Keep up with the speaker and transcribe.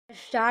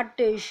Start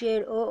to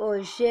shade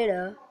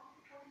shader.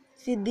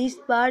 See, this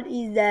part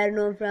is there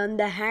now. From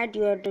the hat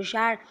you have to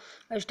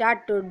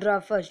start to draw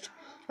first.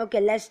 Okay,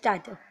 let's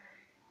start.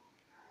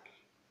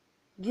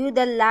 Give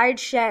the light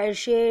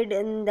shade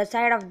in the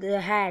side of the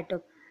hat.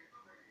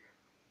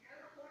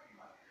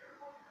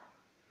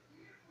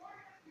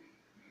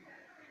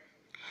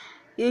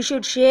 You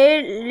should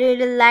shade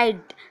little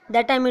light.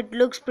 That time it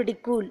looks pretty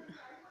cool.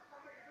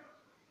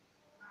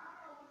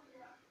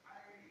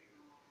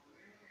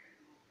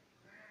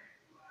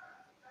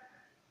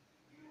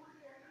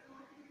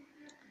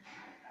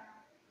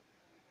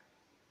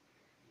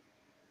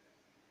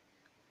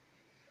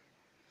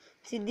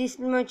 See, this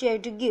much you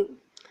have to give.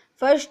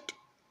 First,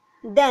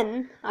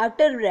 then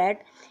after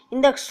that, in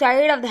the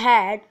side of the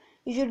hat,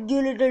 you should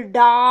give little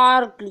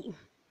darkly.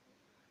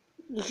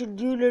 You should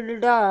give little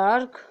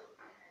dark.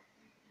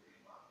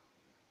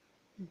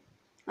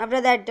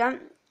 After that,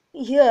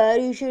 here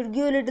you should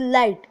give little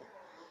light.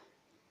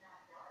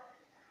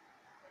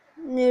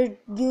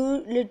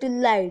 Give little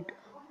light.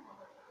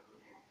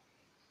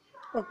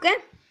 Okay.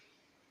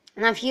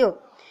 Now here,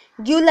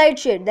 give light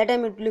shade. That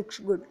time it looks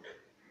good.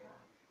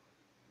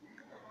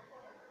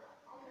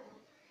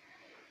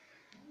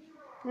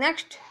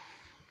 Next.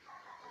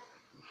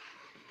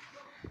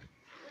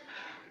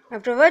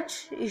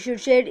 Afterwards, you should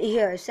shade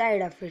here,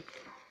 side of it.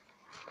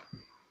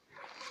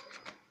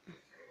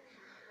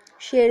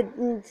 Shade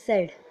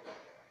inside.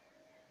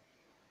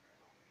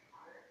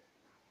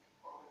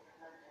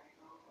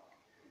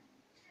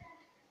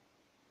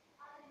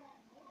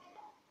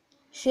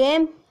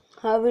 Same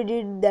how we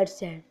did that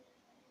side.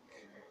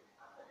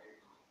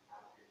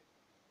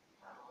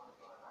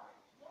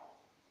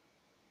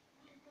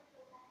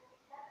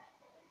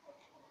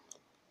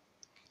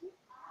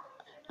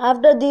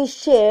 After this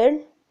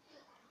shade,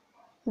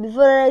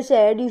 before I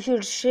said you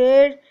should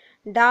shade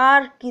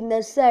dark in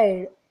the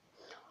side.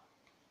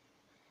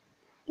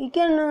 You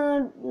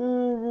can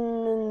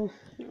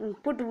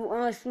put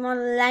a small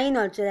line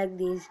also like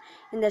this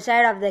in the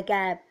side of the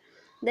cap.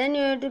 Then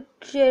you have to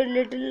shade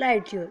little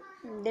light here.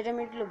 That will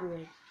make it look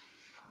good.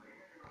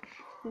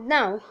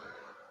 Now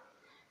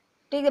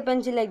take the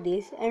pencil like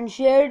this and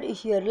shade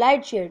here,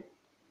 light shade.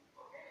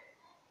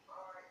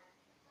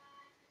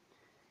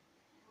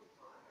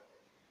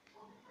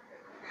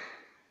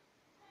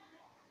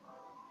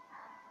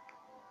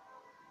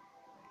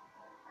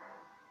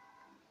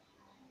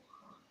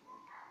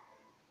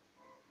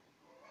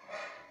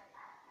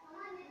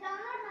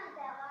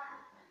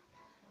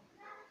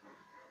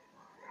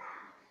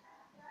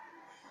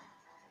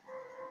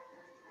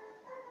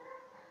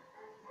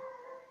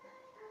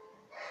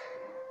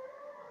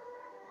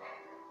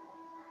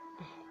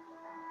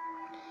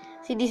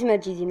 See, this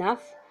much is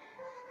enough.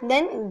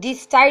 Then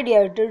this side you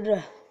have to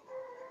draw.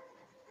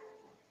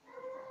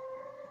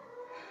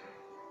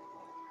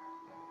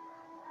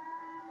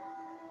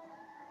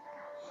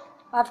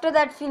 After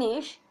that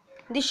finish,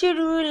 this should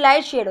be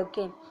light shade,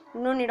 okay?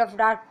 No need of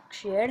dark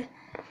shade.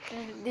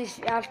 This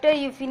after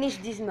you finish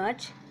this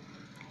much,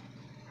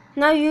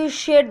 now you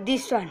shade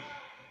this one.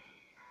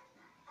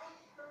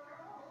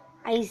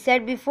 I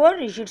said before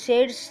you should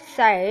shade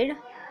side.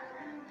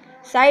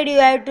 Side you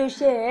have to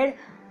shade.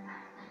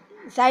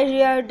 Side you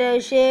have to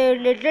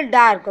shade little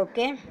dark,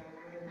 okay?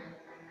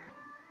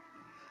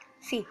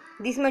 See,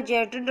 this much you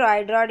have to draw.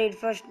 I drawed it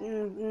first.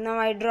 Now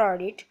I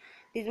drawed it.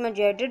 This much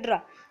you have to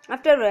draw.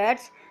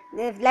 Afterwards,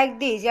 like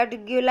this, you have to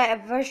give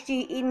like first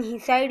in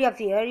side of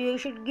here. You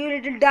should give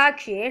little dark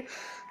shade,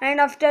 and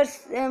after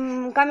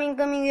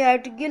coming, you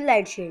have to give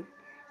light shade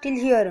till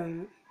here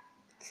on.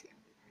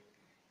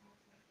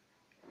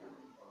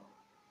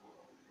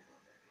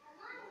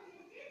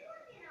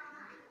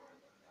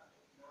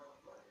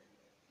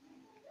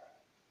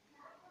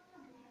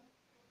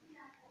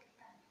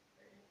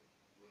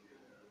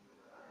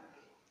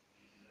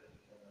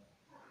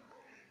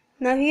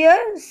 Now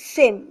here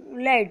same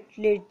light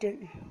little.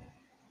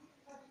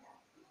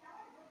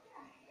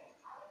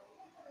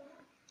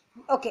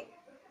 Okay.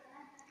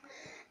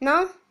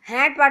 Now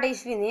hat part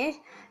is finished.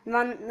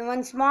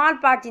 One small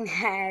part in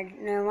hat,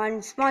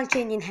 one small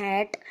change in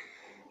hat.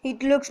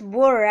 It looks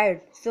bored,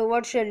 right? So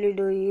what shall we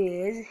do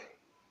is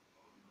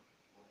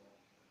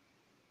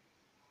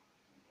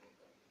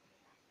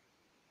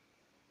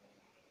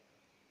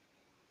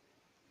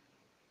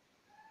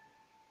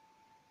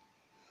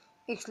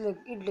it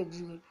looks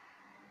good.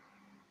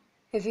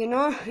 If you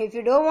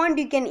don't want,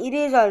 you can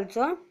erase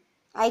also.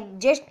 I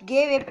just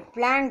gave a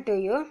plan to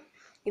you.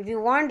 If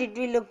you want, it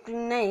will look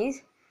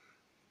nice.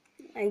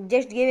 I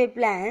just gave a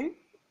plan.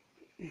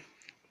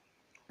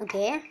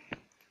 Okay.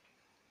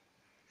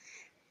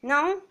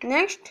 Now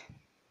next.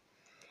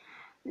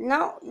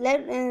 Now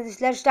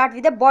let's start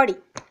with the body.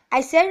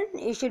 I said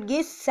you should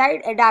give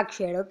side a dark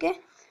shade. Okay.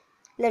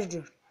 Let's do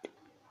it.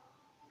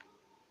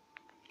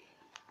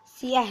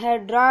 See, I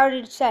had drawn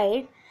it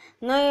side.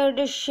 Now you have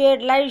to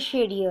shade light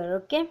shade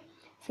here. Okay.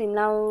 See,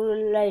 now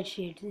light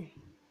shade.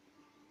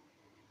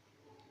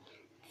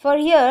 For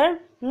here,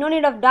 no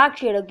need of dark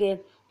shade, okay?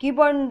 Keep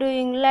on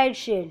doing light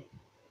shade.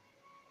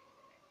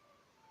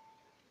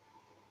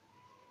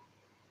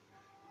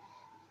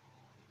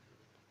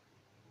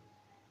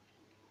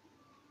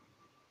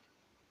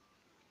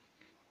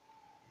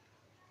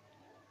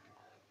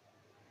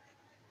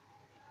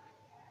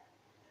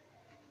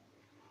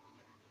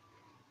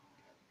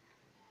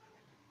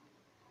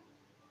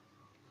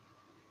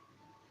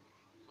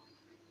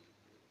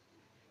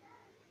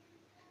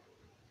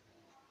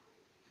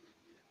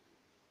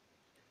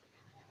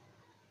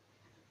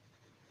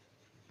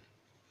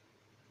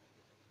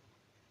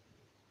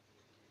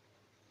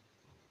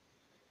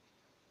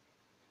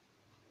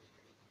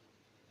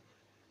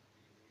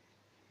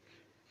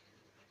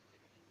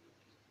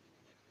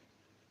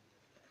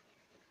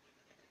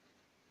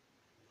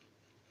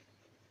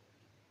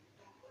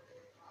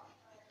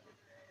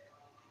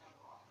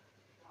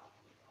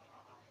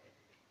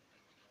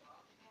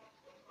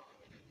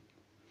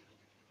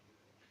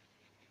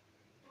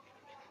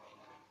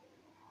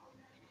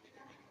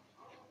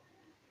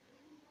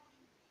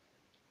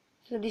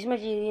 So this much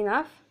is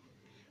enough.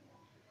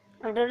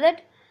 After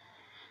that,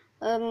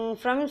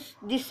 from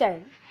this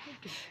side,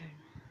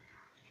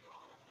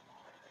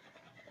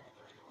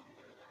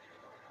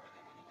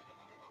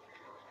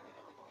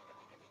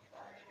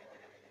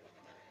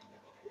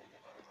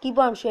 keep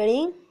on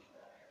shading.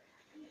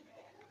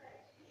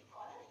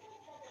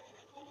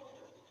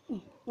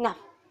 Enough.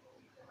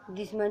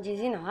 This much is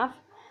enough.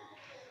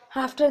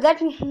 After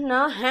that,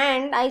 now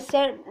hand. I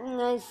said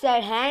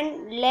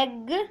hand,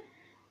 leg,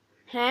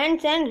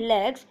 hands and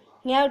legs.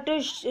 You have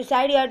to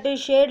side. You have to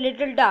shade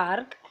little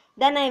dark.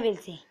 Then I will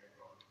say.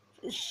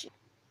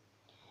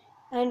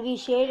 And we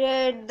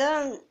shaded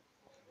the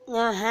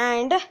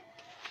hand.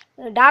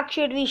 Dark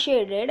shade we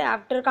shaded.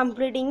 After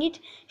completing it,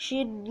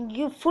 should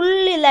give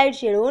fully light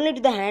shade. Only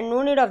to the hand.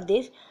 No need of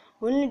this.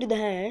 Only to the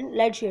hand.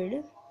 Light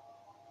shade.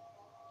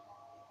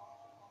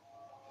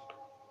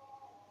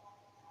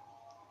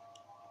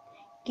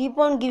 Keep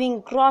on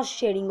giving cross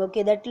shading.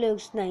 Okay, that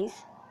looks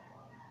nice.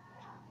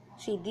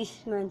 See,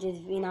 this much is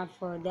enough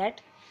for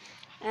that.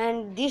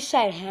 And this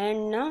side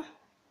hand now.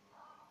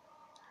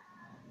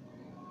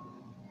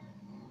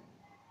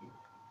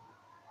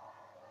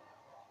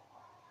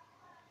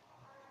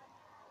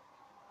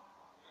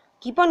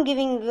 Keep on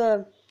giving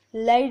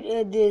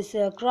light this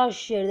cross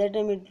shade. That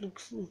time it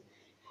looks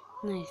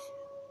nice.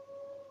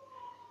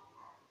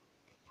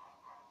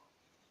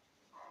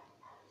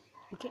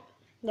 Okay,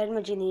 that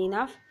much is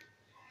enough.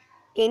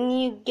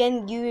 Can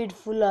give it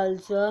full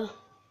also.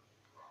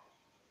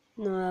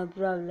 No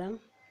problem.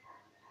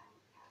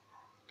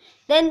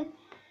 Then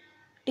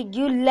to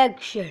give leg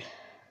shade.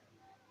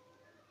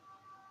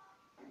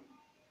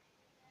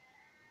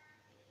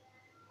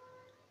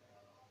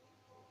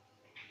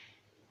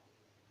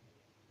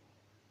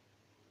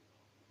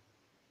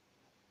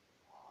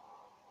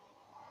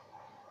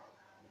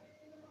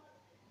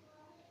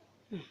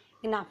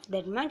 Enough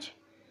that much.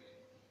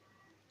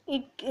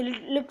 It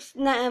looks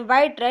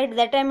white, right?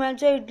 That time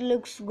also it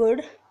looks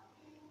good.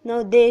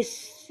 Now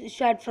this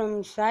start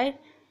from side,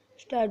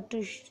 start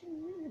to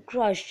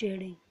cross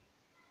shading.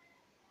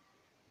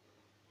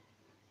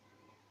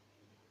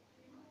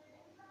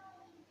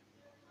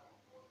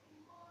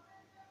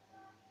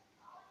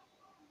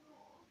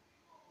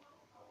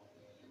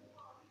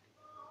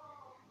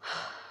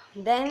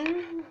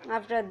 Then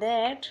after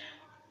that,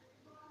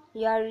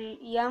 your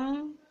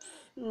yum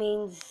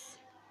means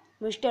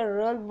Mr.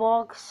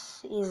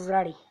 Rolbox is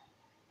ready.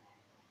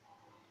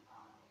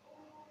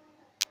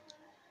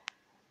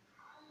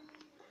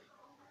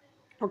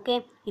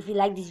 Okay, if you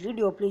like this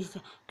video, please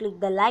click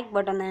the like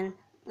button,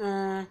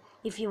 and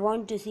if you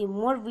want to see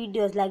more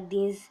videos like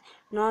this,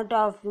 not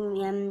of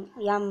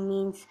yum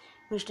means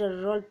Mr.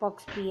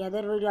 Rolbox P,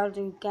 other videos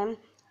you can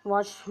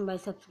watch by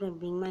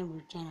subscribing my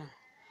channel.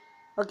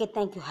 Okay,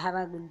 thank you. Have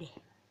a good day.